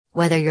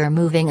Whether you're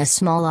moving a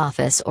small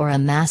office or a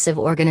massive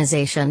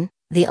organization,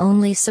 the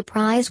only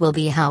surprise will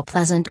be how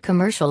pleasant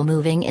commercial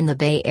moving in the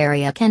Bay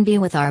Area can be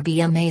with our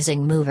Be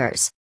Amazing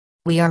Movers.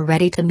 We are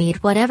ready to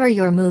meet whatever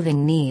your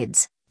moving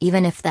needs,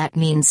 even if that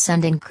means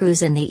sending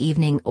crews in the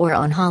evening or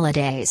on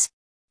holidays.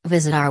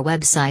 Visit our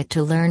website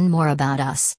to learn more about us.